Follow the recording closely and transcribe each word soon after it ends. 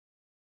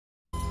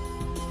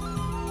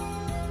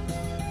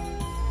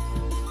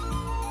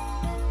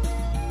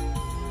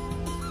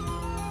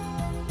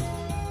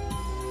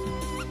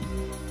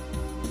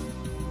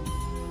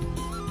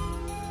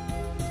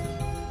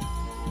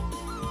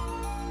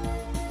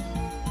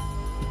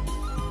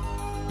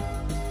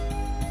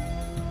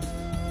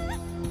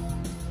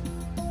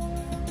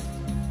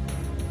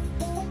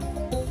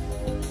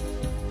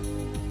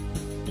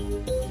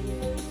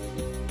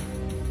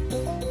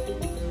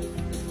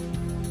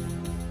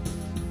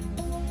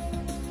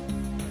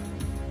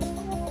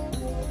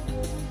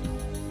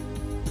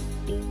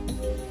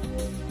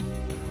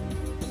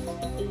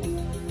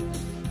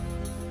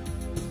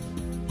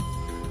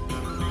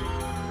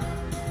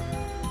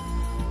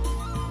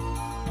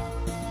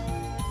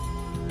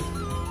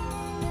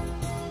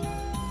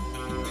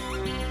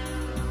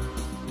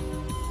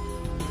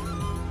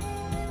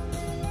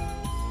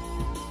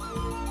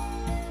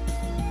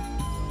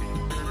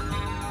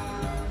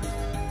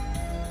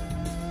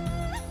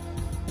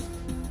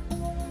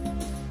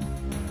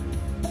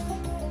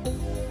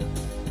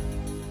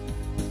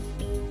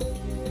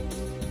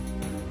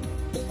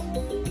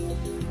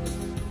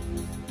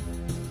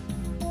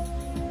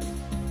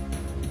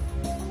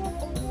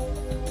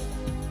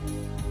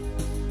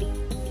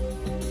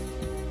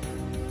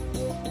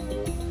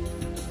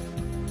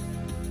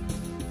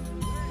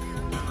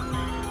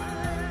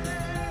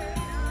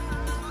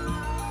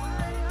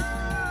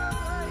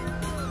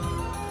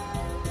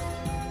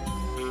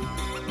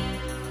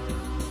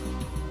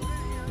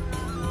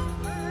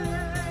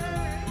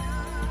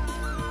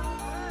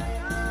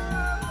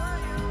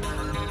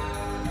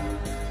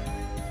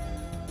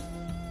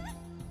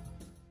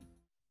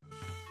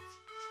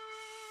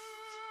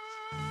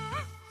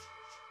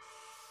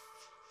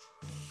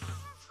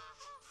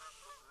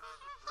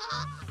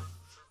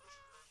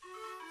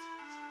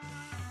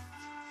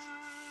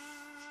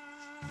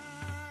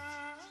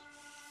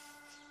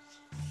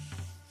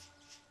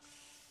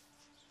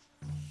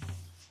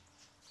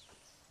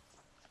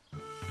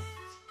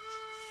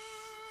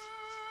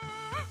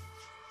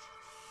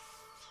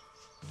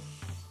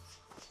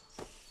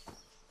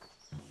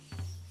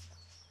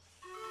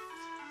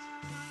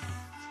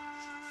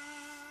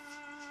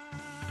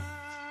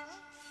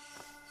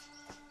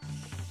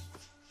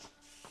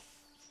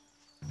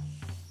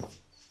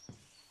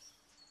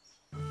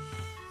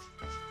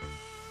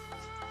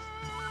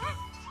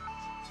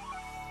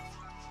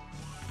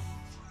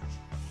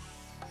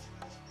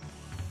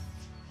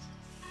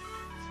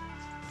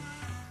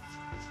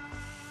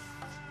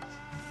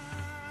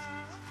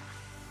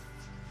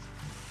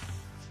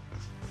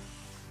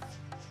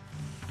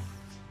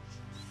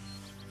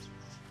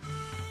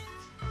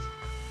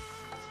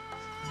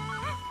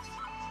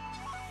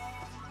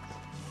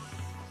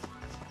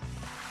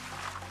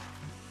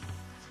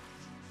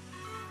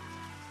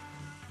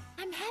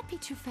I'm happy,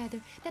 True Feather,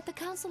 that the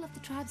Council of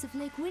the Tribes of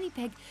Lake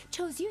Winnipeg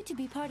chose you to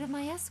be part of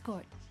my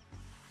escort.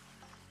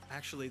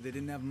 Actually, they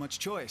didn't have much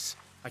choice.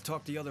 I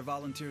talked the other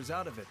volunteers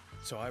out of it,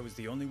 so I was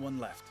the only one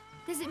left.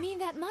 Does it mean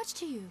that much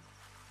to you?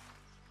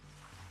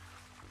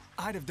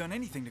 I'd have done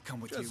anything to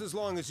come with you. Just as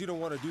long as you don't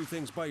want to do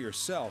things by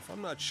yourself.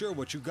 I'm not sure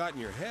what you got in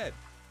your head.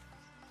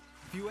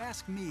 If you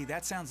ask me,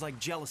 that sounds like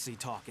jealousy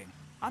talking.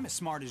 I'm as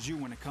smart as you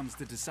when it comes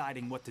to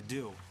deciding what to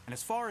do. And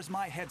as far as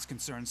my head's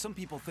concerned, some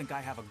people think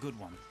I have a good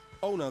one.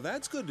 Oh, now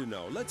that's good to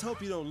know. Let's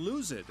hope you don't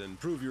lose it and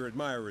prove your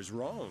admirers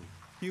wrong.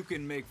 You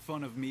can make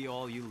fun of me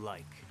all you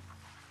like.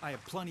 I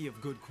have plenty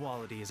of good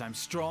qualities. I'm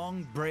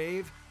strong,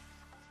 brave.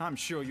 I'm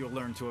sure you'll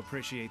learn to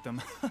appreciate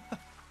them.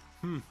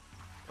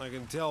 I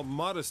can tell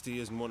modesty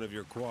isn't one of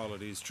your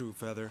qualities, True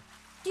Feather.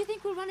 Do you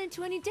think we'll run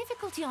into any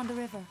difficulty on the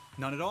river?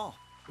 None at all,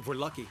 if we're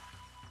lucky.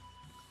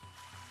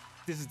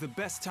 This is the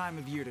best time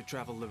of year to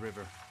travel the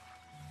river.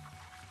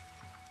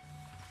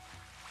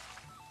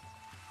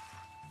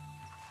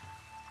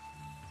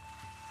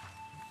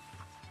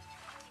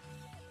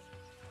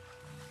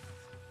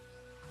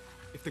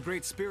 If the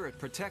Great Spirit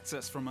protects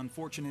us from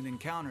unfortunate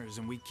encounters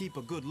and we keep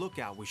a good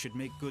lookout, we should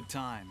make good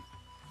time.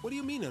 What do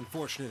you mean,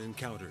 unfortunate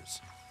encounters?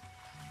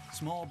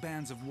 Small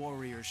bands of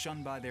warriors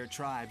shunned by their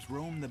tribes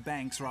roam the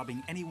banks,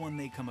 robbing anyone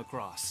they come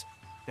across.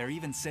 They're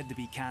even said to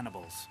be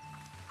cannibals.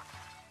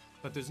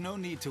 But there's no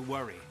need to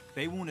worry.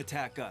 They won't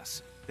attack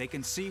us. They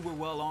can see we're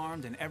well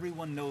armed and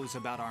everyone knows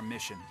about our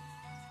mission.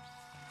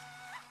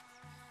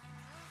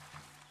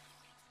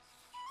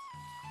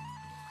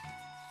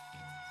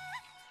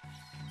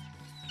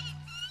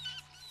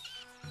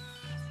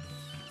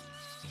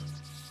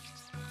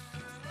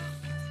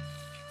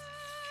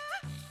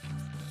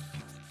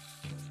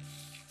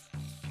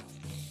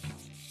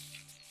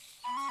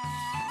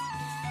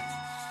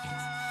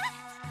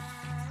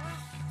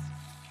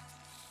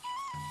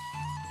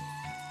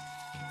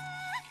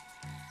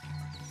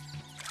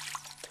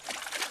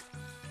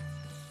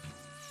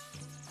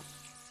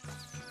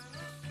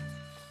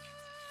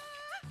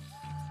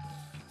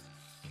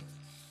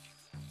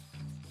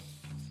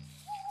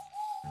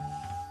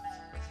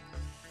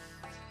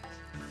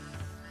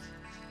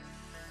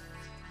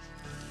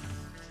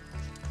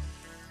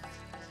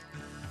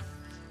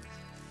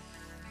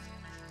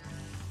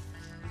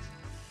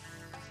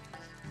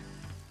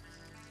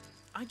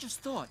 I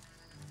just thought,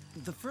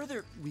 the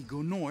further we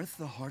go north,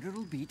 the harder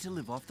it'll be to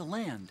live off the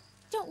land.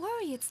 Don't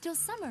worry, it's still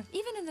summer,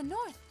 even in the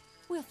north.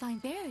 We'll find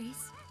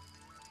berries.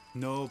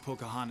 No,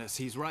 Pocahontas,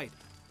 he's right.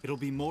 It'll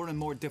be more and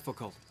more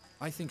difficult.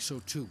 I think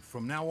so too.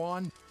 From now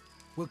on,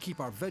 we'll keep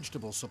our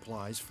vegetable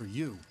supplies for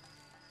you.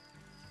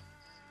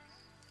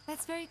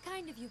 That's very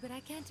kind of you, but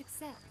I can't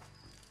accept.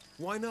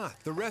 Why not?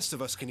 The rest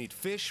of us can eat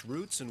fish,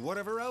 roots, and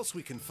whatever else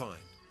we can find.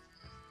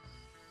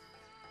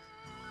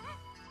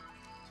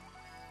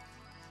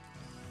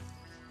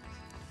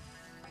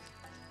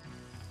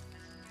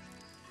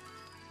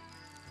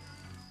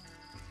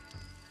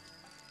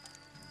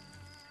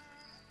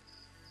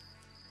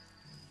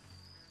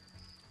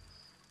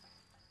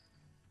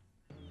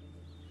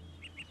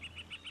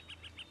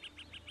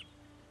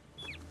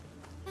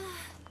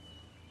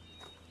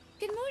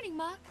 Good morning,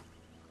 Mock.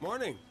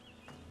 Morning.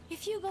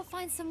 If you go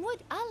find some wood,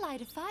 I'll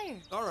light a fire.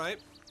 All right.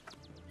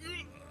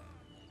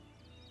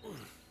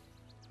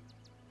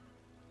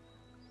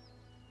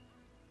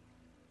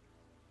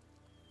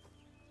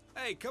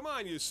 Hey, come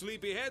on, you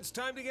sleepyheads.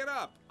 Time to get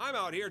up. I'm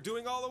out here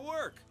doing all the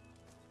work.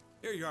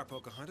 Here you are,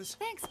 Pocahontas.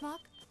 Thanks,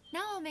 Mock.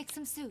 Now I'll make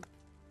some soup.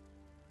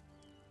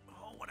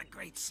 Oh, what a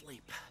great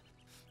sleep.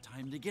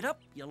 Time to get up,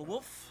 Yellow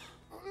Wolf.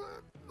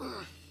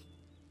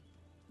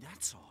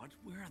 That's odd.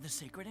 Where are the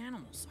sacred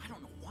animals? I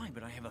don't know why,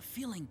 but I have a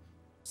feeling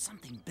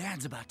something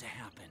bad's about to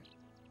happen.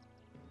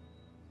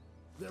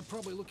 They're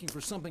probably looking for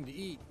something to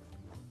eat.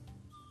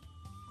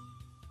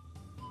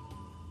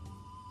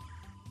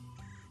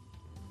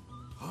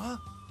 Huh?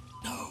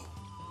 No.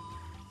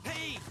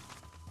 Hey!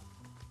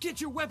 Get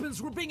your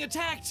weapons, we're being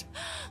attacked!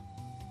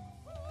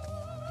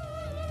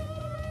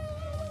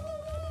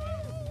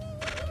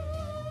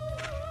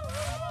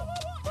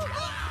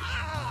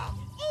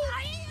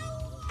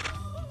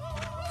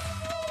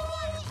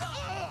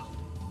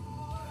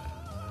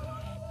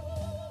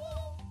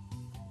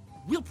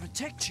 We'll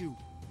protect you.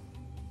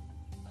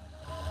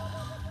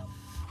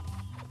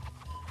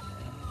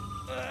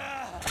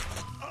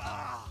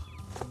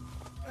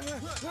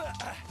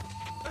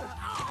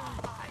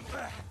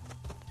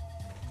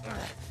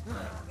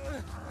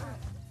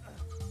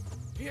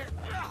 Here.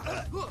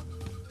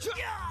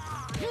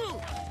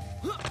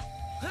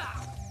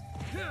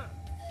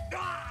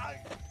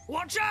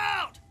 Watch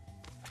out!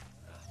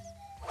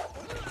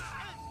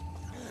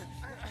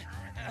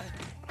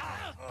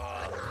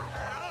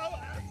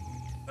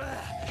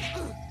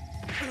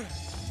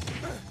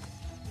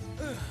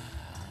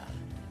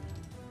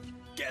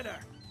 Get her!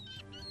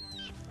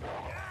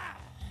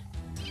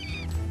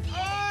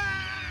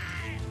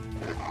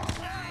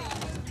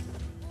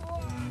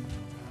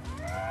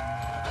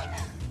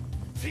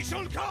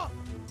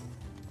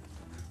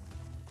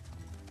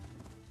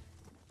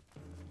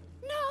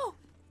 No!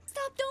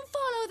 Stop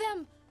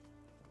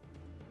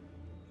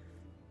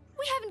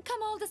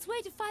all this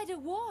way to fight a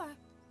war.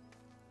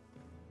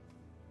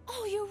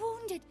 Oh, you're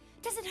wounded.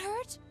 Does it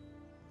hurt?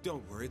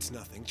 Don't worry, it's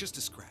nothing. Just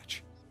a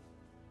scratch.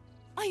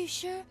 Are you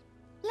sure?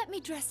 Let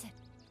me dress it.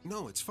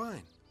 No, it's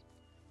fine.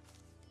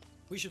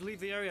 We should leave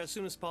the area as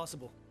soon as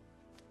possible.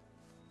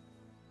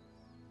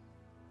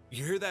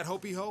 You hear that,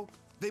 Hopi-Ho?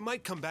 They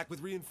might come back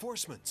with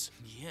reinforcements.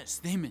 Yes,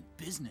 they meant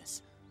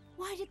business.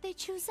 Why did they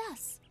choose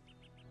us?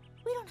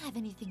 We don't have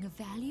anything of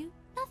value.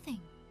 Nothing.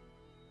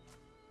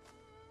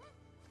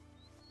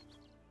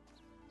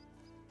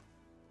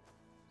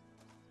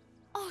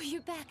 Oh,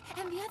 you're back.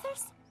 And the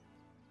others?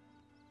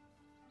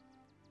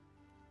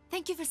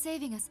 Thank you for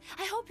saving us.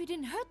 I hope you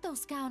didn't hurt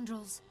those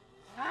scoundrels.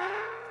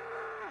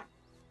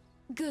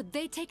 Good,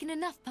 they've taken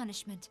enough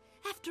punishment.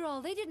 After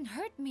all, they didn't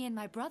hurt me and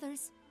my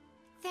brothers.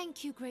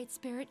 Thank you, Great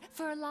Spirit,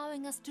 for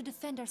allowing us to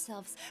defend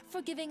ourselves,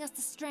 for giving us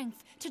the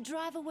strength to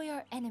drive away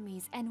our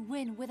enemies and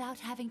win without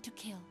having to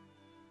kill.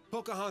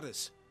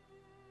 Pocahontas,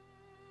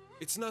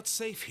 it's not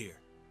safe here.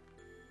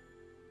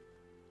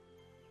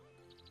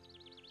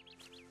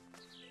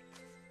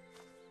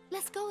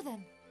 Let's go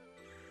then.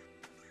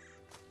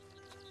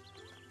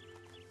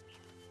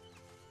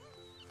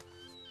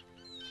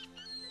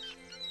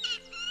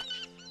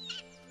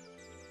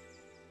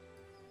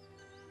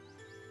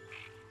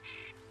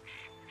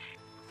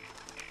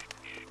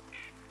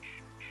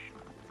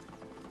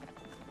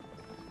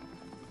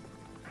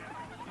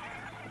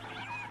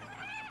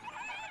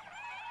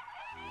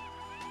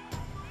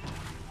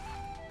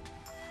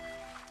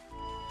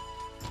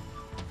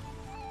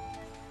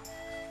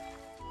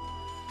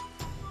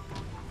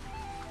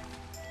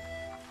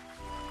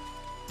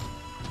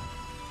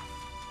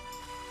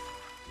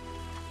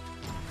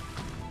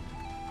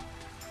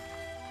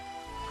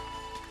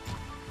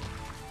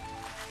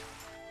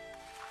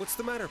 What's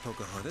the matter,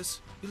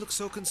 Pocahontas? You look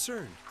so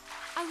concerned.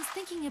 I was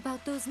thinking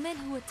about those men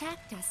who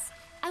attacked us.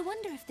 I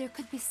wonder if there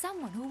could be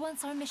someone who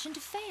wants our mission to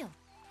fail.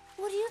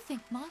 What do you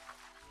think, Mock?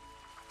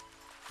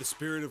 The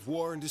spirit of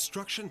war and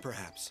destruction,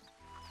 perhaps.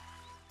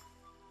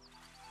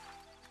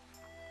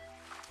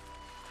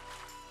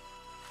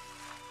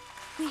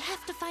 We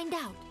have to find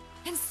out,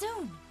 and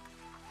soon.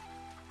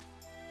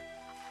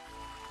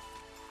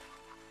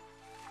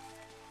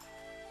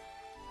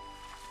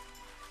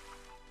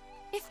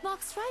 If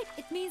Mock's right,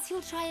 it means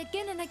he'll try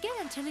again and again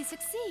until he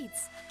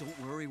succeeds.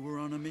 Don't worry, we're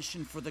on a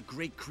mission for the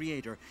great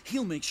creator.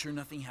 He'll make sure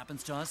nothing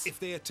happens to us. If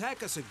they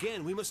attack us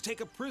again, we must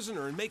take a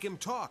prisoner and make him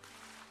talk.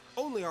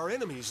 Only our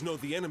enemies know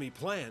the enemy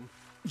plan.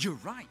 You're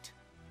right.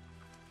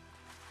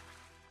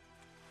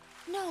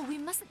 No, we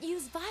mustn't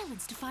use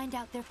violence to find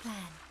out their plan.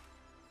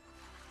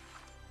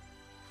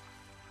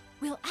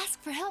 We'll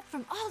ask for help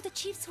from all the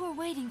chiefs who are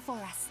waiting for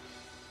us.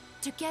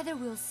 Together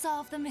we'll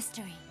solve the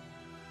mystery.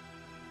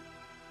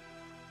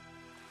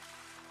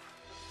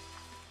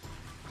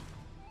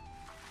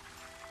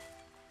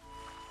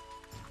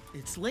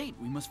 It's late.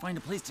 We must find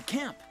a place to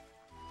camp.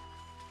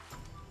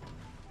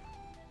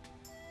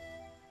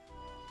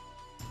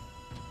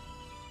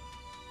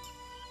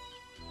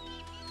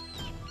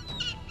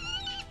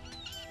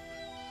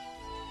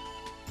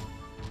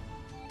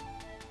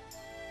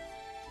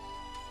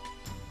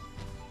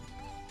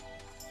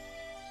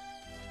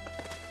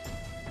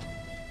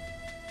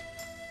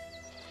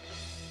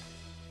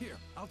 Here,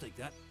 I'll take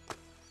that.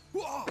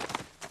 Whoa!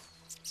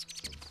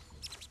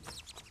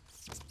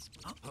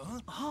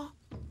 Huh?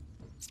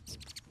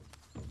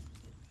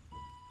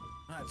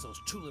 That's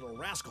those two little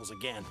rascals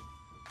again.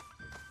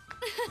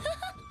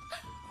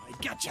 I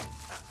gotcha.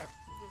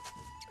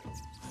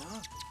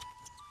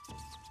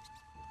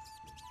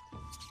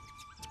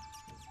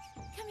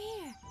 Come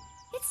here.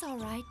 It's all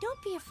right.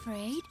 Don't be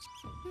afraid.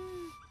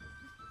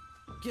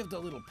 Give the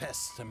little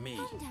pests to me.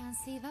 Calm down,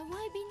 Siva.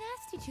 Why be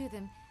nasty to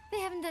them? They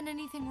haven't done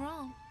anything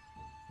wrong.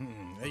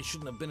 They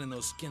shouldn't have been in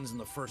those skins in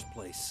the first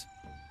place.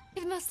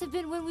 It must have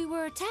been when we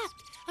were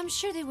attacked. I'm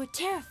sure they were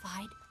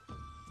terrified.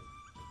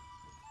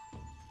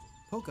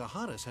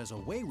 Pocahontas has a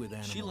way with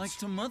animals. She likes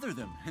to mother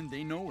them, and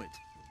they know it.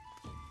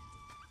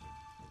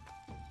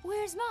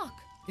 Where's Mock?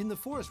 In the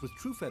forest with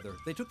Truefeather.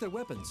 They took their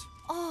weapons.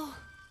 Oh,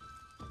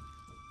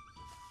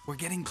 We're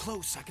getting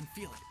close. I can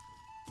feel it.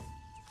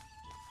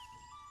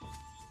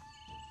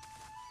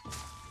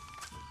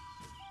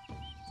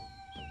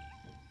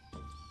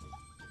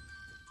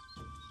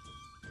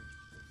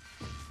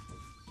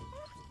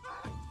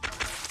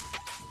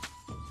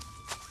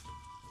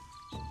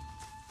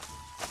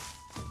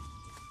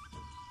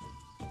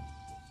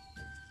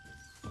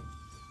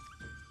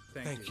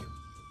 Thank you.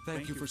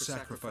 Thank you for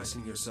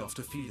sacrificing yourself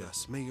to feed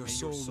us. May your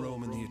soul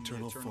roam in the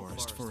eternal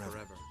forest forever.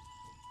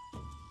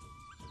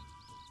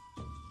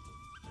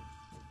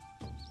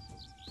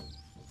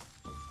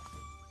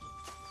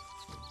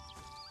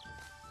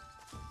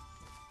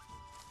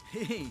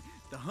 Hey,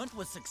 the hunt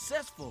was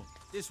successful.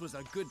 This was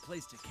a good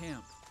place to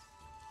camp.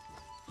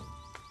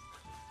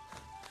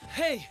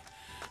 Hey!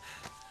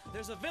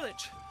 There's a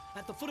village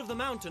at the foot of the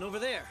mountain over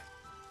there.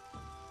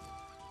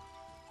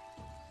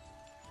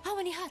 how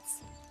many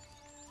huts?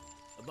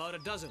 About a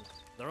dozen.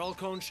 They're all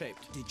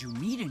cone-shaped. Did you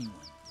meet anyone?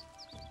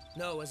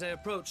 No, as I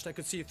approached, I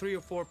could see 3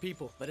 or 4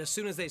 people, but as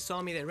soon as they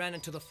saw me, they ran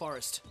into the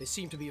forest. They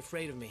seemed to be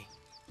afraid of me.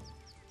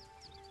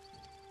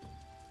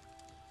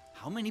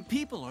 How many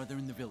people are there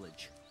in the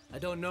village? I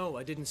don't know.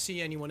 I didn't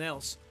see anyone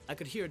else. I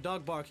could hear a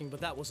dog barking,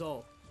 but that was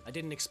all. I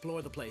didn't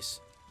explore the place.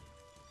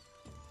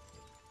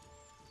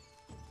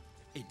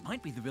 It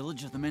might be the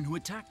village of the men who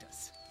attacked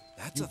us.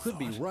 That's You a could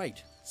be thought.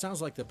 right.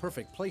 Sounds like the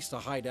perfect place to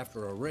hide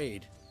after a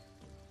raid.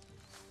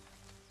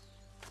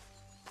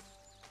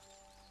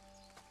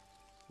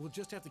 We'll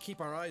just have to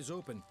keep our eyes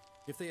open.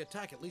 If they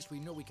attack, at least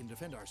we know we can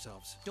defend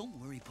ourselves. Don't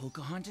worry,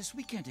 Pocahontas.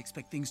 We can't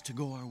expect things to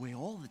go our way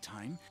all the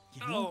time.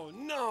 You know? Oh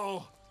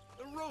no!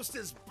 The roast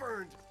is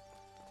burned.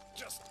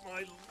 Just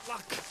my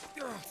luck.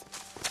 Ugh.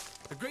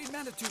 The Great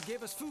Manitou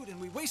gave us food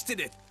and we wasted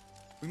it.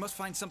 We must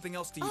find something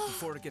else to eat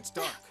before it gets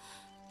dark.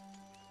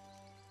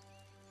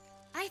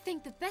 I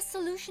think the best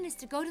solution is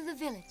to go to the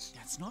village.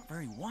 That's not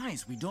very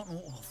wise. We don't know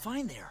what we'll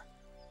find there.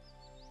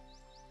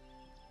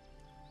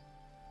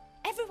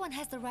 Everyone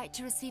has the right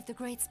to receive the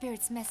Great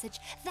Spirit's message.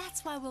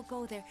 That's why we'll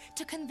go there,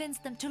 to convince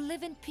them to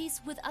live in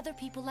peace with other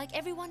people like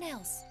everyone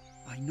else.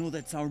 I know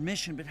that's our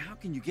mission, but how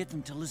can you get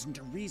them to listen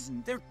to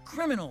reason? They're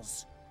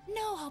criminals.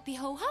 No,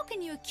 Hopi-Ho, how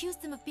can you accuse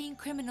them of being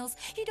criminals?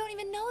 You don't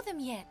even know them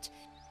yet.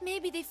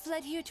 Maybe they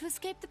fled here to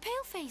escape the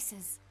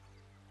Palefaces.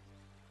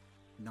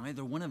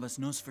 Neither one of us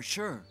knows for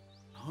sure.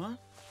 Huh?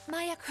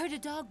 Mayak heard a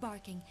dog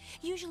barking.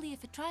 Usually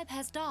if a tribe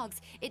has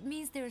dogs, it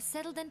means they're a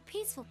settled and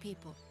peaceful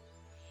people.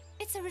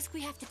 It's a risk we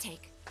have to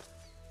take.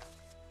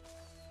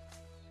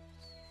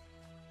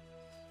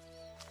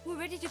 We're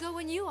ready to go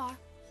when you are.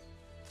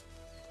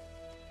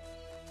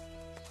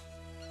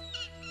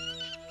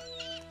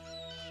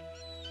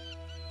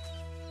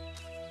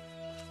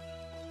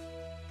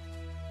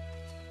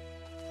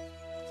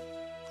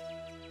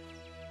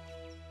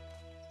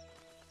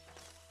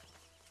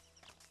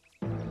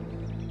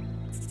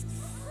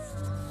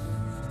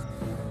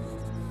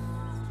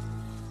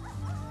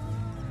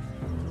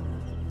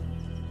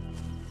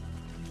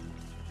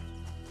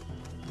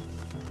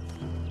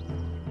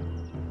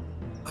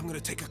 I'm gonna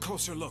take a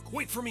closer look.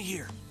 Wait for me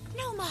here.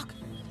 No, Mok!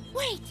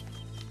 Wait!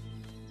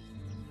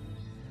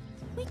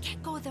 We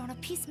can't go there on a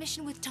peace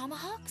mission with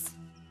tomahawks.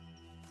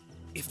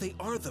 If they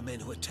are the men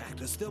who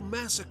attacked us, they'll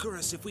massacre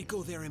us if we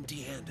go there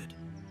empty-handed.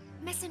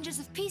 Messengers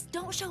of peace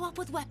don't show up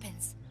with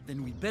weapons.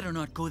 Then we better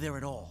not go there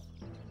at all.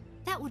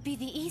 That would be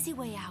the easy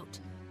way out.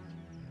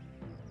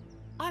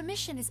 Our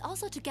mission is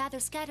also to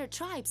gather scattered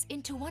tribes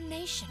into one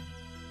nation.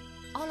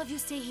 All of you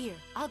stay here.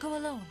 I'll go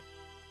alone.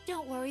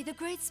 Don't worry, the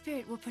Great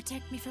Spirit will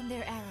protect me from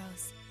their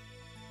arrows.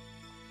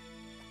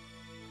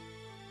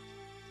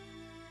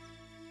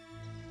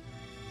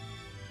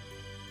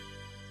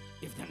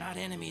 If they're not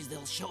enemies,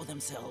 they'll show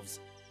themselves.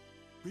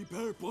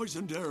 Prepare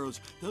poisoned arrows.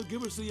 They'll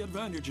give us the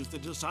advantage if they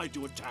decide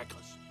to attack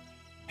us.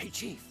 Hey,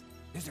 Chief,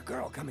 there's a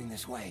girl coming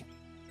this way.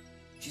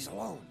 She's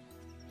alone.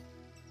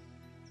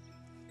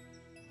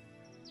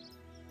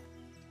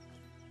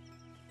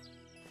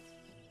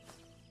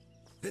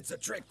 It's a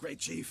trick, Great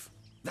Chief.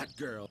 That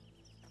girl.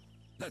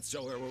 Let's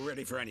show her we're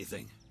ready for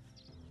anything.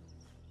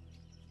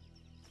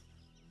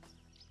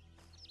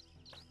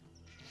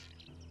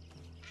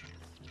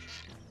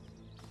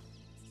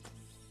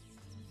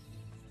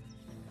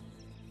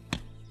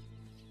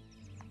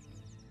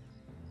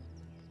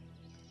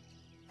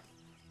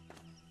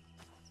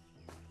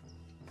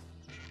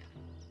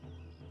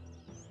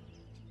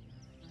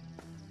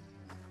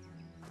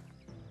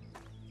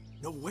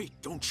 No, wait,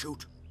 don't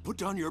shoot. Put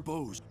down your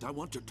bows. I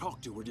want to talk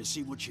to her to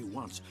see what she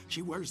wants.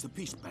 She wears the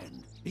peace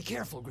band. Be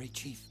careful, Great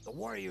Chief. The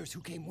warriors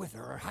who came with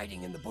her are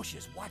hiding in the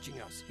bushes, watching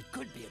us. It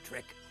could be a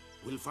trick.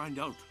 We'll find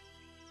out.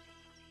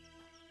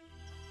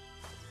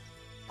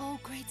 Oh,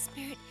 Great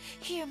Spirit,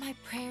 hear my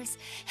prayers.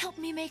 Help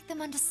me make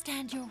them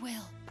understand your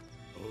will.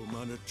 Oh,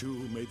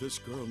 Manitou, may this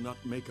girl not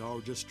make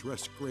our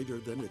distress greater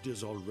than it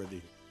is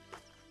already.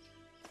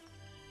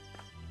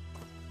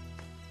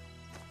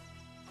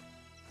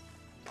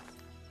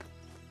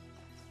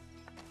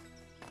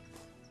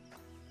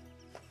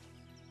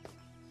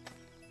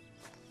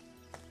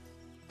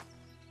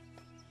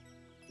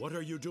 What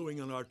are you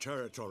doing on our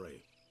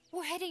territory?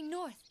 We're heading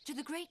north to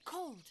the Great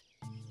Cold.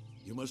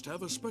 You must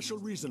have a special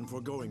reason for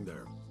going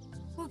there.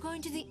 We're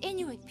going to the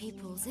Inuit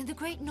peoples in the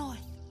Great North.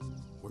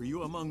 Were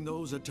you among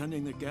those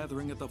attending the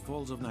gathering at the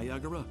Falls of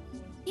Niagara?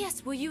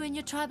 Yes, were you and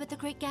your tribe at the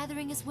Great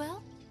Gathering as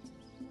well?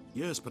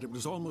 Yes, but it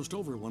was almost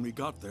over when we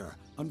got there.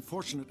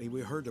 Unfortunately,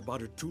 we heard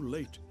about it too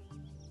late.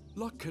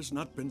 Luck has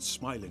not been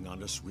smiling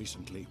on us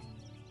recently.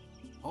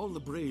 All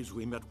the braves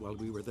we met while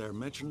we were there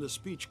mentioned the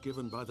speech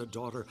given by the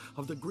daughter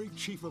of the great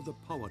chief of the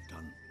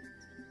Powhatan.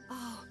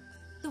 Oh,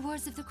 the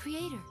words of the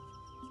Creator.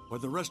 For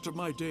the rest of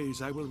my days,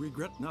 I will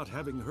regret not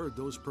having heard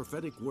those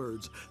prophetic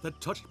words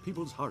that touched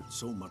people's hearts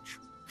so much.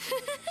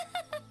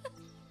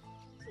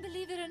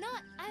 Believe it or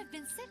not, I've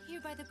been sent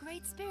here by the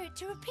Great Spirit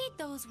to repeat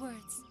those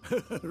words.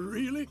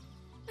 Really?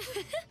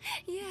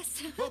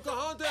 Yes.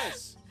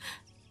 Pocahontas!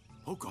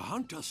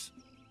 Pocahontas?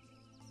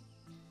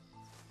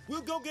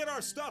 We'll go get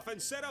our stuff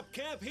and set up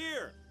camp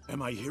here. Am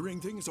I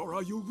hearing things, or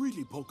are you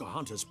really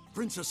Pocahontas,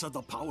 Princess of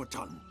the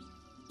Powhatan?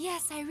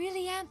 Yes, I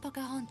really am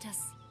Pocahontas.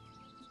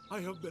 I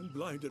have been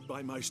blinded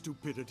by my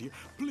stupidity.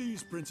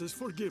 Please, Princess,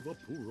 forgive a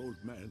poor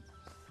old man.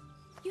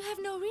 You have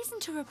no reason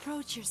to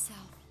reproach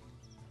yourself.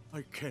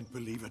 I can't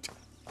believe it.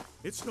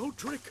 It's no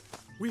trick.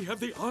 We have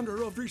the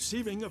honor of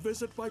receiving a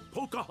visit by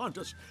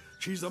Pocahontas.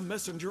 She's a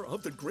messenger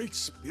of the Great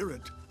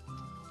Spirit.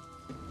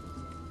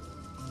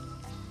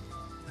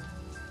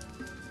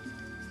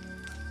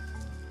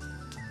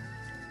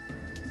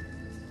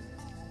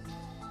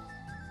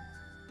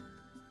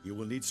 You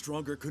will need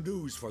stronger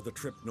canoes for the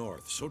trip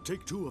north, so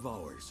take 2 of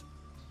ours.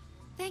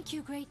 Thank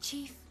you, Great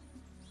Chief.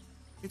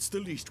 It's the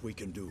least we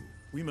can do.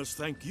 We must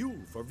thank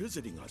you for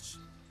visiting us.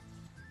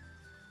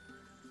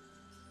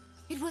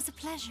 It was a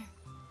pleasure.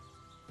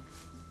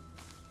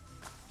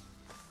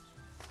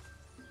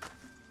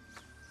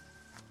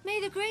 May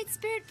the Great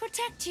Spirit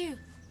protect you.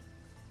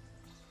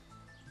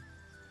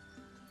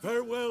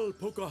 Farewell,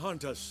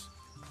 Pocahontas.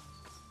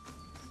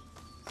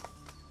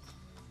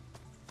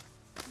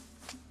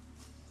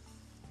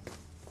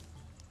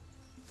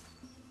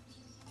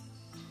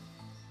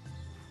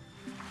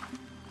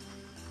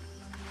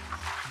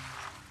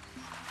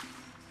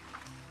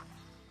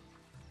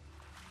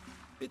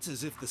 It's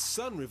as if the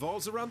sun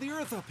revolves around the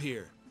Earth up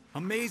here.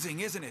 Amazing,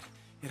 isn't it?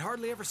 It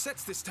hardly ever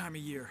sets this time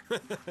of year.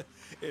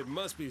 It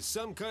must be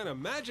some kind of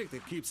magic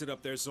that keeps it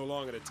up there so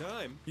long at a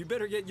time. You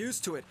better get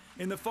used to it.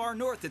 In the far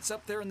north, it's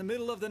up there in the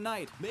middle of the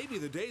night. Maybe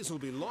the days will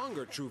be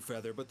longer, True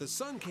Feather, but the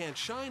sun can't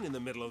shine in the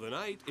middle of the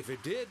night. If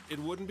it did, it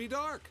wouldn't be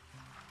dark.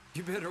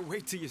 You better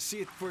wait till you see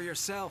it for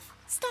yourself.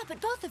 Stop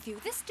it, both of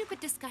you. This stupid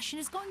discussion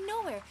is going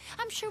nowhere.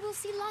 I'm sure we'll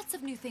see lots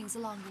of new things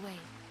along the way.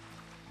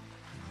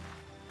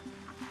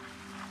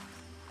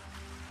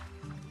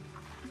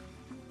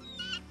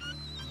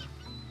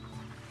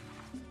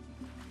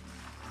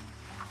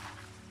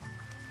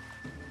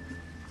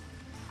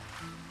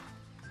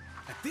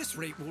 At this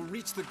rate, we'll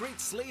reach the Great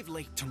Slave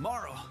Lake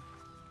tomorrow.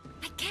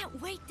 I can't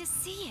wait to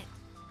see it.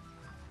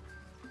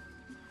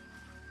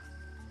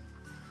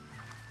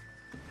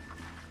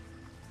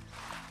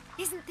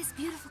 Isn't this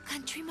beautiful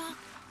country, Mom?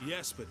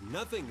 Yes, but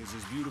nothing is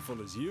as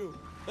beautiful as you.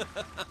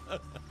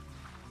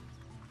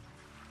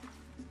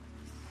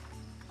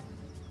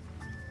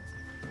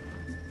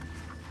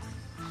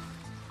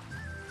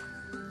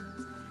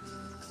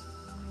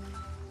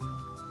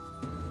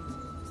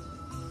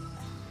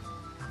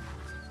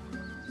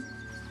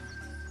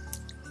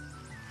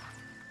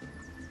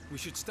 We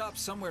should stop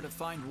somewhere to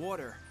find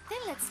water. Then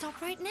let's stop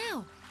right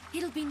now.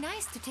 It'll be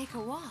nice to take a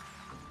walk.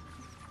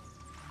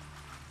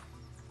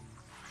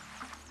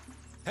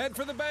 Head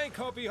for the bank,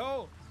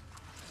 Hopi-Ho.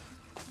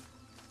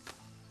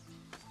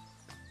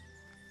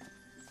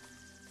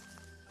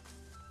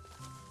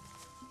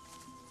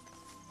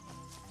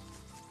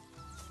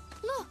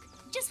 Look,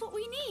 just what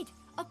we need.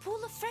 A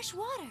pool of fresh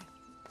water.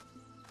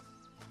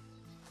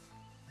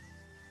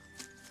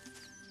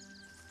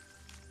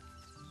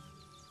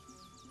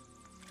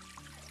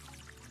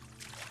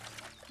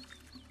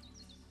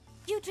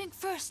 You drink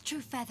first, True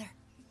Feather.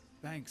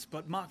 Thanks,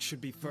 but Mock should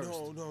be first.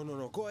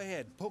 No. Go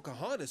ahead.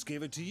 Pocahontas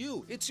gave it to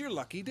you. It's your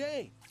lucky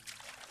day.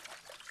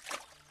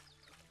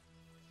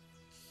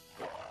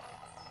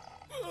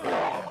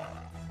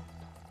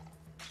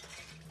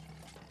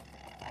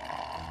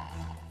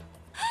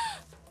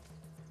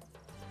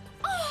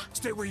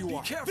 Stay where you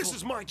are. Careful. This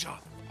is my job.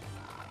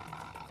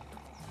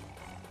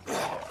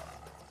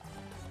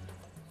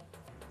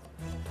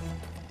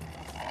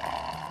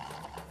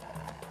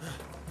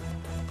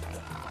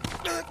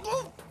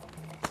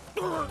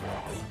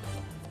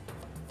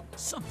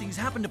 Something's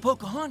happened to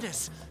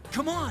Pocahontas.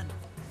 Come on.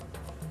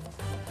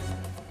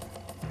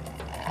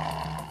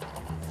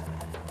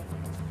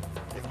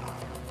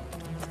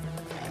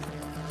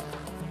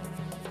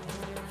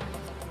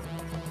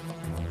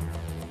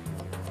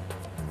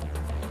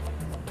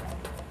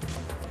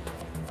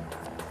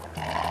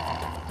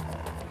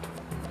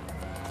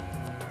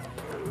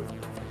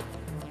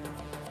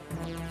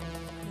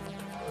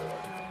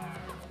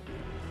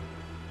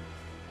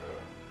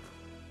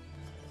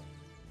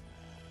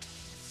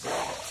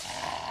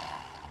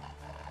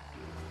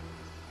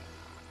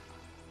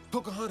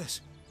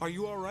 Pocahontas, are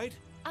you all right?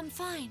 I'm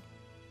fine.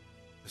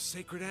 The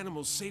sacred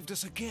animals saved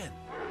us again.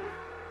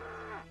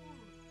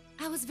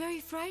 I was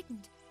very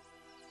frightened.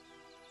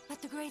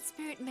 But the Great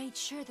Spirit made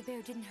sure the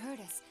bear didn't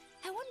hurt us.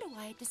 I wonder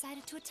why it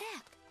decided to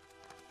attack.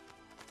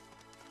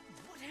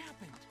 What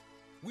happened?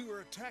 We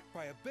were attacked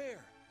by a bear.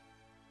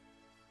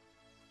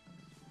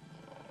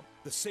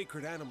 The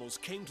sacred animals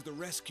came to the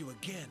rescue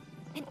again.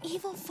 An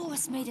evil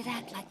force made it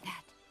act like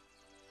that.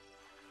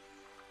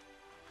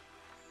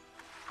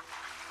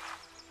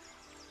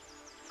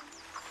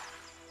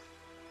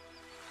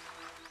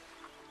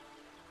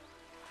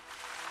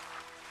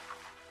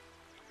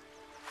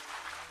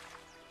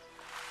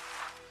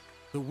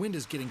 The wind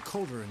is getting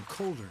colder and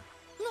colder.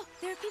 Look,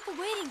 there are people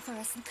waiting for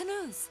us in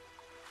canoes.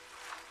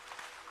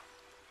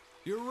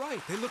 You're right.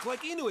 They look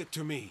like Inuit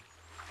to me.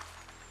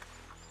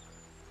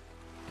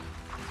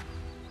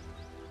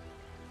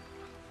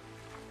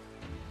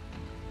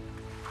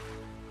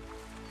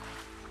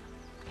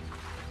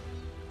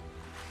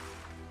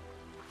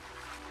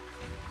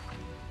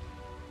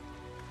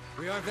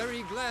 are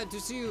very glad to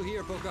see you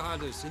here,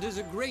 Pocahontas. It is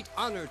a great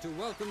honor to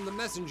welcome the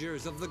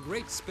messengers of the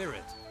Great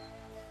Spirit.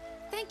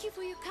 Thank you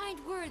for your kind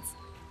words.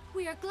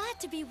 We are glad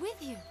to be with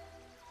you.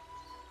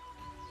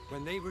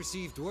 When they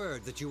received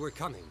word that you were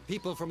coming,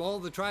 people from all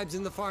the tribes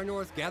in the far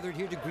north gathered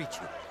here to greet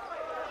you.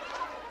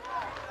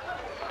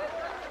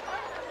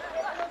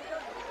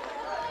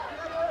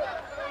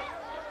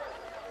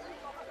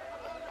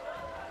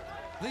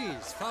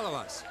 Please, follow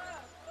us.